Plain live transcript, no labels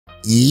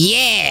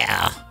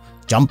Yeah!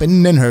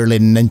 Jumping and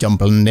hurling and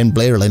jumping and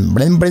blaring.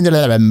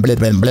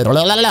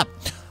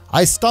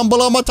 I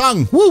stumble on my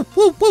tongue. Woo,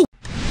 woo, woo.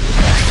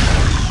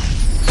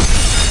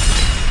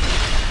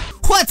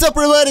 What's up,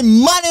 everybody?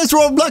 My name is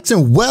Roblox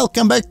and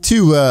welcome back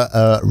to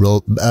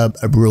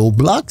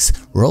Roblox.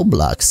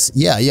 Roblox.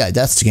 Yeah,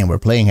 that's the game we're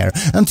playing here.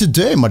 And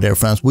today, my dear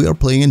friends, we are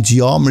playing in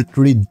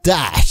Geometry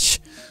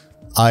Dash.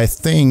 I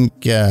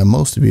think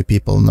most of you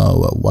people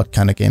know what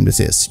kind of game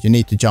this is. You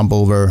need to jump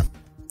over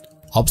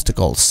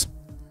obstacles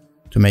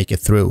to make it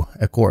through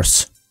a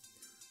course.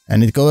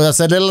 And it goes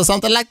a little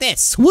something like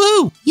this.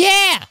 Woo!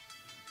 Yeah!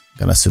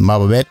 Gonna zoom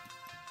up a bit.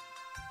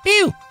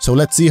 Pew! So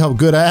let's see how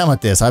good I am at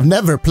this. I've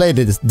never played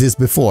this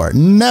before.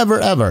 Never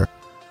ever.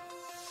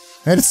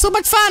 And it's so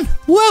much fun!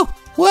 Whoa!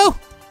 Whoa!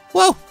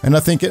 Whoa! And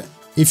I think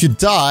if you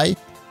die,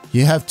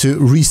 you have to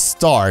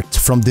restart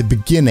from the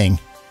beginning.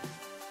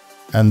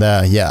 And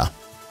yeah.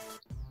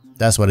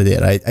 That's what I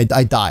did. I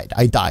died.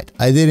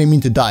 I didn't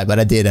mean to die, but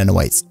I did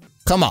anyways.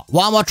 Come on,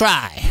 one more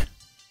try.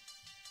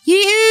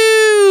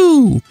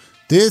 Yoo-hoo!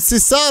 This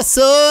is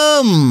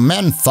awesome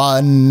and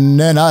fun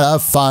and a lot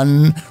of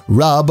fun.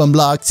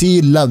 Roblox,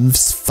 he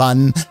loves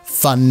fun.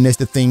 Fun is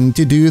the thing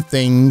to do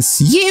things.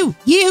 You.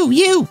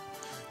 Yee-hoo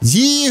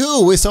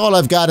is all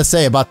I've got to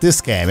say about this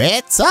game.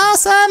 It's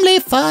awesomely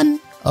fun.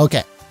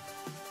 Okay.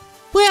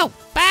 Well,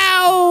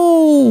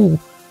 bow!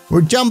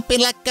 We're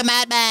jumping like a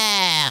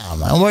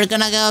madman. And we're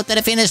gonna go to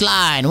the finish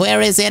line. Where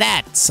is it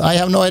at? I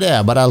have no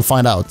idea, but I'll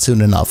find out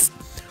soon enough.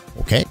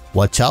 Okay,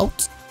 watch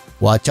out.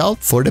 Watch out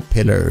for the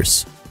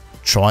pillars.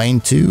 Trying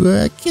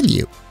to kill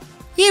you.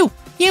 You.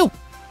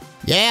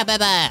 Yeah,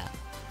 baby.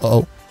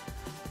 Uh-oh.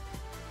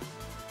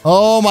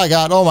 Oh my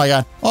god.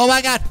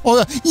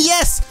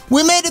 Yes!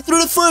 We made it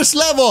through the first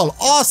level.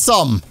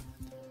 Awesome.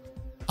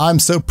 I'm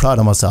so proud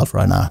of myself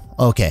right now.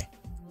 Okay.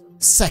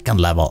 Second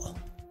level.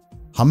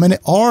 How many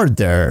are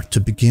there to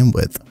begin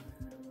with?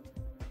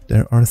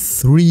 There are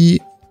 3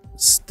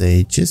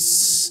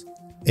 stages.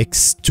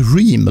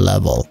 Extreme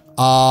level.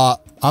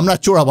 I'm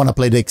not sure I want to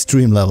play the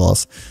extreme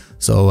levels.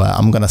 So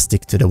I'm gonna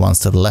stick to the ones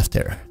to the left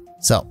here.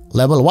 So,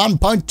 level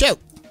 1.2.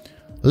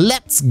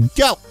 Let's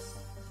go.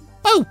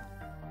 Oh!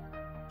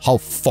 How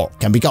far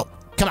can we go?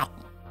 Come on.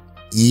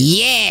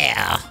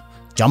 Yeah!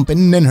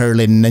 Jumping and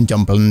hurling and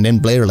jumping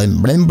and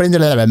blaring.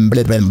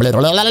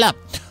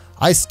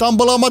 I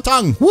stumble on my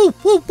tongue. Woo,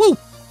 woo, woo.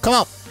 Come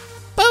on.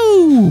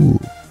 Boo!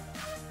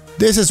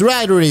 This is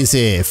rather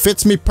easy.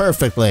 Fits me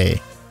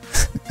perfectly.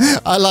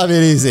 I love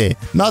it easy.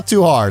 Not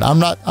too hard.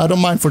 I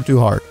don't mind for too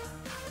hard.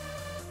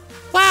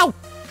 Wow!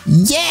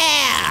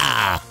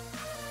 Yeah!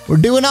 We're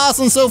doing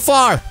awesome so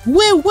far.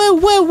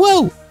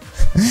 Woo!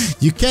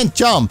 You can't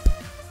jump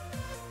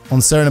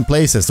on certain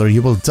places or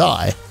you will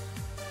die.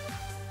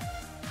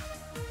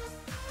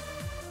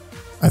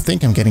 I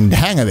think I'm getting the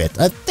hang of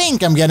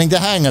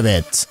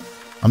it.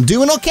 I'm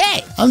doing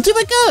okay. I'm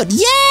doing good.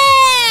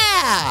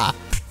 Yeah!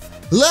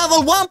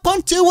 Level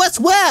 1.2 as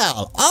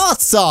well.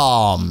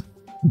 Awesome.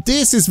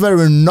 This is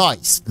very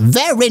nice.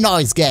 Very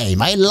nice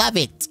game. I love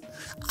it.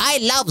 I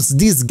love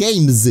these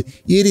games. It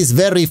is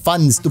very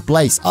fun to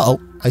play. Uh-oh.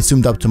 I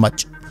zoomed up too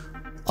much.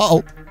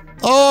 Uh-oh.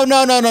 Oh,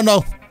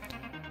 no.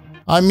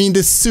 I mean,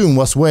 the zoom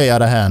was way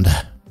out of hand.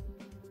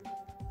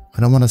 I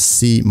don't want to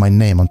see my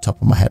name on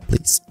top of my head,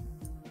 please.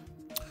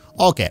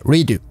 Okay,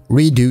 redo.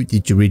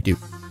 Did you redo?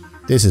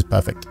 This is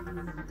perfect.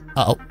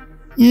 Uh-oh.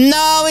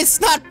 No, it's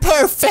not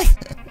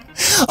perfect.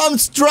 I'm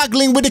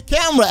struggling with the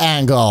camera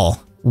angle.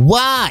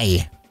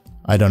 Why?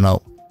 I don't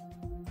know.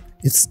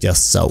 It's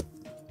just so.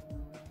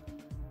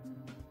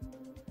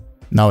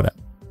 Now then.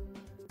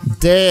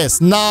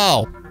 This,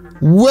 now.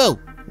 Whoa.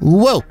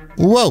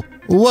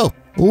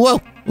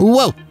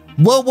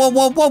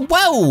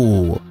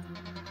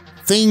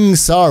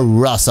 Things are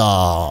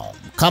awesome.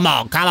 Come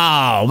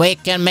on. We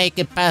can make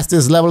it past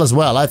this level as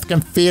well. I can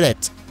feel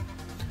it.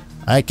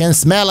 I can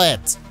smell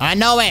it. I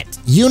know it.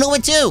 You know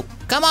it too.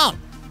 Come on.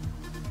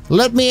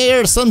 Let me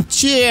hear some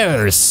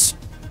cheers.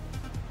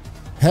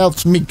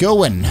 Helps me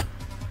going.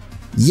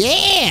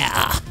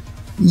 Yeah.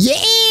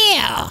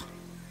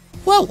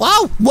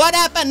 Whoa, what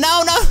happened?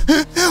 No.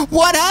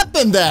 What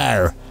happened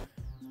there?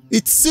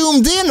 It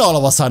zoomed in all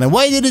of a sudden.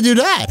 Why did it do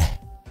that?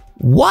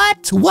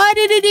 What? Why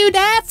did it do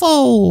that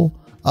for?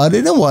 I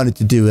didn't want it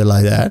to do it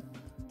like that.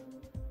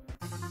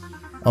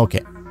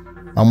 Okay.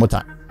 One more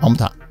time.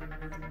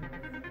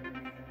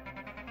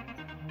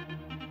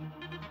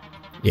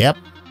 Yep.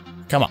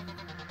 Come on.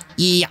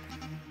 Yeah.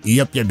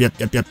 Yup. Do.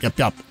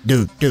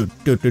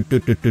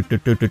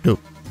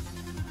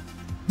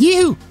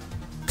 You.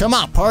 Come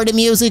on, party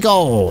music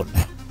on.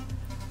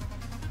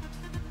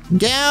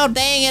 God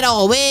dang it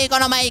all, we're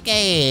gonna make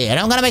it.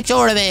 I'm gonna make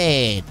sure of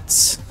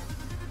it.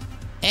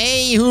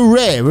 Hey,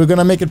 hooray, we're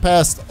gonna make it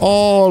past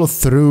all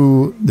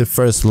through the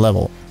first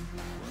level.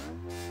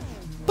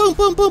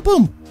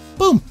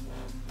 Boom.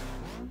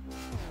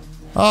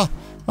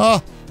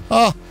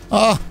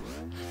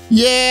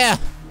 Yeah.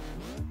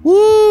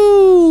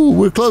 Woo!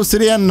 We're close to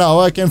the end now.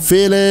 I can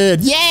feel it.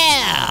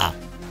 Yeah!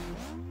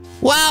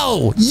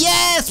 Wow!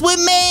 Yes, we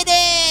made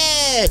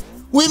it! it!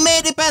 We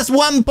made it past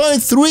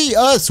 1.3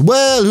 as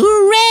well!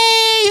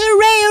 Hooray!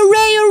 Hooray!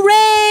 Hooray!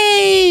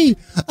 Hooray!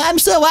 I'm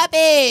so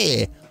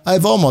happy! I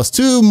have almost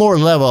 2 more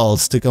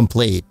levels to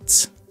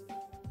complete.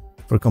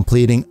 For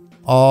completing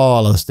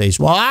all of stage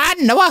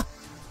 1. No!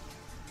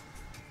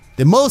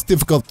 The most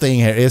difficult thing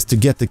here is to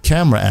get the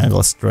camera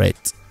angle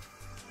straight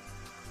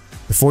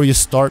before you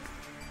start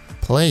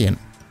playing.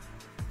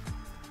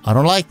 I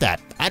don't like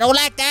that. I don't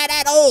like that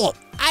at all.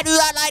 I do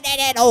not like that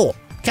at all.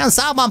 Can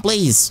someone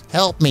please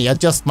help me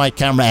adjust my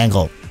camera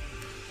angle?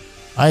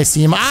 I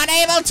seem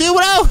unable to,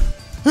 bro.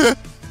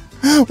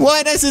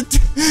 Why does it...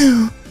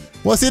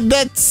 Was it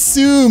that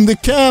zoom the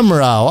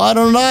camera? I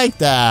don't like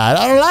that.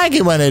 I don't like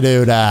it when they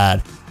do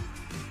that.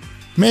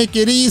 Make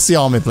it easy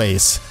on me,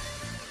 please.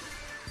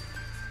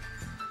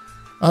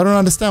 I don't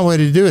understand why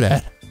they do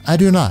that. I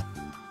do not.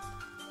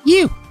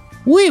 You.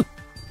 Woo.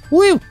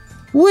 Woo.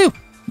 Woo.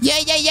 Yeah,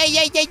 yeah, yeah,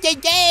 yeah, yeah, yeah,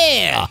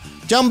 yeah!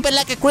 Jumping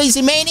like a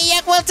crazy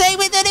maniac will take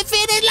me to the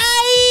finish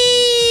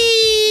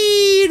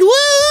line!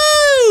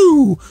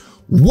 Woo!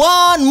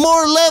 1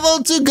 more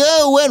level to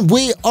go and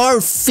we are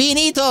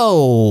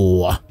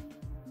finito!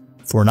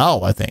 For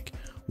now, I think.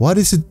 What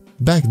is it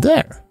back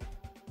there?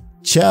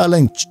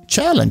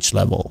 Challenge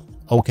level.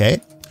 Okay.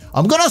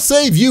 I'm gonna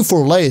save you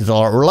for later,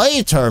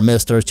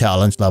 Mr.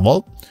 Challenge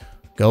level.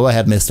 Go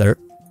ahead, mister.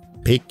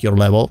 Pick your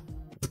level.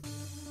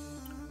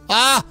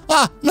 The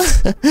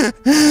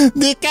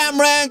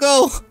camera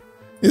angle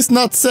is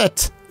not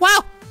set.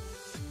 Wow.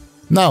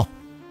 No.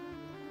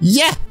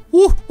 Yeah.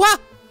 Woo. Wow.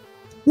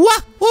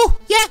 Wow. Woo.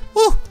 Yeah.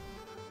 Woo.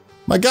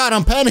 My God,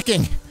 I'm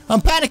panicking.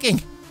 I'm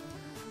panicking.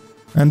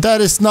 And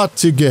that is not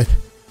too good.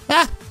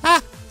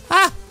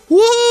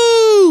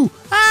 Woo.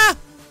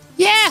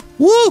 Yeah.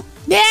 Woo.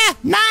 Yeah.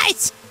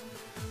 Nice.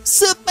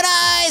 Super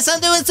nice. I'm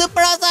doing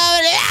super awesome.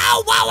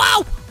 Ow, wow.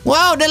 Wow.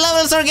 Wow. The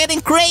levels are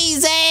getting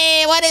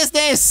crazy. What is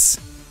this?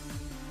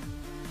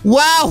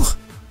 Wow!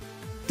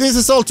 This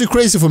is all too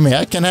crazy for me.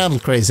 I can handle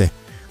crazy.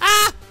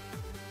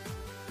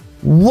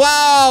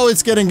 Wow!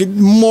 It's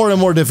getting more and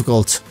more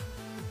difficult.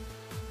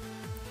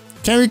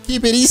 Can we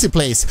keep it easy,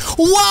 please?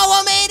 Wow!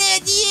 I made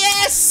it!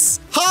 Yes!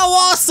 How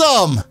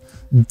awesome!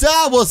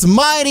 That was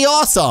mighty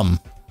awesome!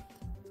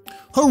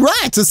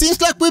 Alright, so it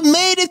seems like we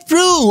made it through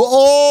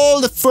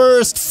all the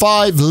first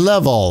 5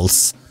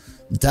 levels.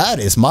 That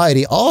is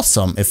mighty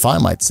awesome, if I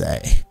might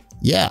say.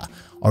 Yeah.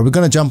 Are we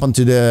gonna jump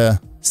onto the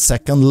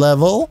 2nd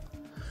level?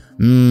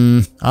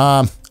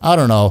 I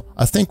don't know.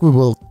 I think we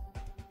will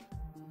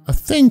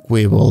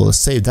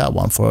save that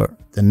one for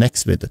the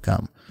next bit to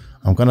come.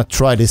 I'm gonna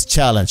try this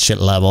challenge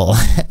level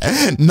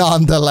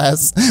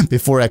nonetheless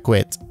before I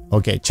quit.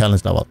 Okay,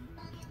 challenge level.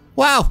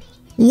 Wow!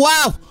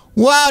 Wow!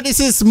 Wow, this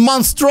is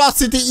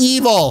monstrosity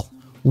evil!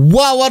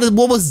 Wow, what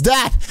was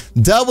that?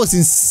 That was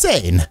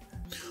insane!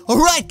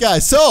 Alright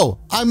guys, so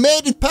I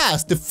made it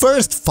past the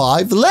first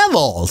 5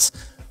 levels!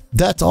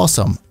 That's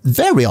awesome.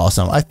 Very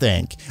awesome, I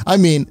think. I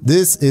mean,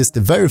 this is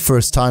the very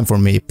first time for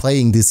me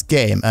playing this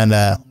game and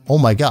oh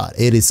my God,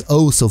 it is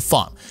oh so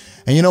fun.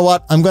 And you know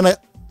what? I'm gonna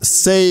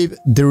save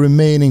the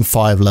remaining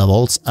 5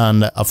 levels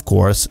and of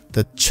course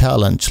the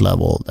challenge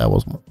level that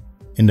was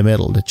in the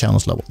middle, the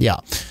challenge level.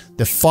 Yeah,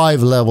 the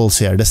 5 levels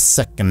here, the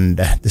second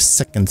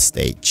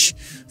stage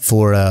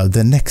for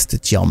the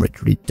next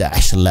Geometry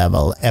Dash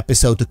level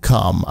episode to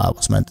come, I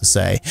was meant to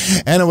say.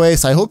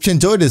 Anyways, I hope you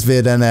enjoyed this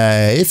video, and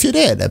if you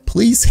did,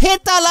 please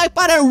hit that like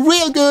button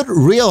real good,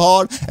 real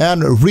hard,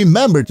 and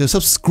remember to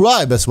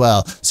subscribe as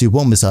well, so you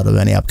won't miss out on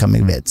any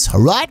upcoming vids.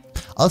 Alright,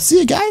 I'll see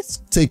you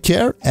guys, take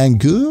care, and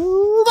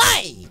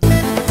goodbye!